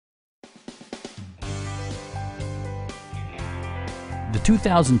the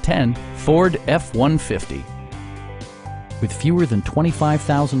 2010 Ford F-150. With fewer than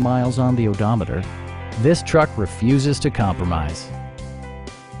 25,000 miles on the odometer, this truck refuses to compromise.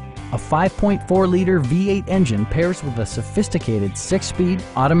 A 5.4-liter V8 engine pairs with a sophisticated 6-speed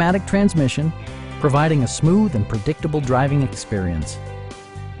automatic transmission, providing a smooth and predictable driving experience.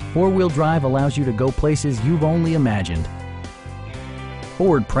 Four-wheel drive allows you to go places you've only imagined.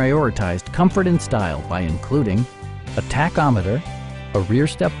 Ford prioritized comfort and style by including a tachometer, a rear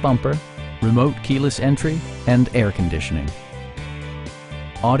step bumper, remote keyless entry, and air conditioning.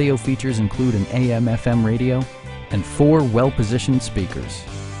 Audio features include an AM/FM radio and 4 well-positioned speakers.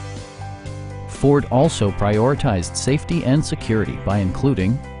 Ford also prioritized safety and security by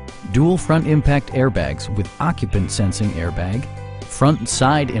including dual front impact airbags with occupant sensing airbag, front and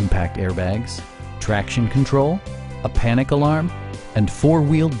side impact airbags, traction control, a panic alarm, and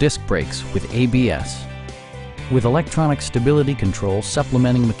 4-wheel disc brakes with ABS. With electronic stability control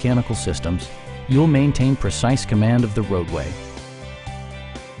supplementing mechanical systems, you'll maintain precise command of the roadway.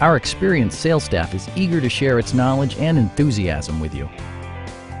 Our experienced sales staff is eager to share its knowledge and enthusiasm with you.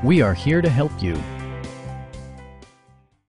 We are here to help you.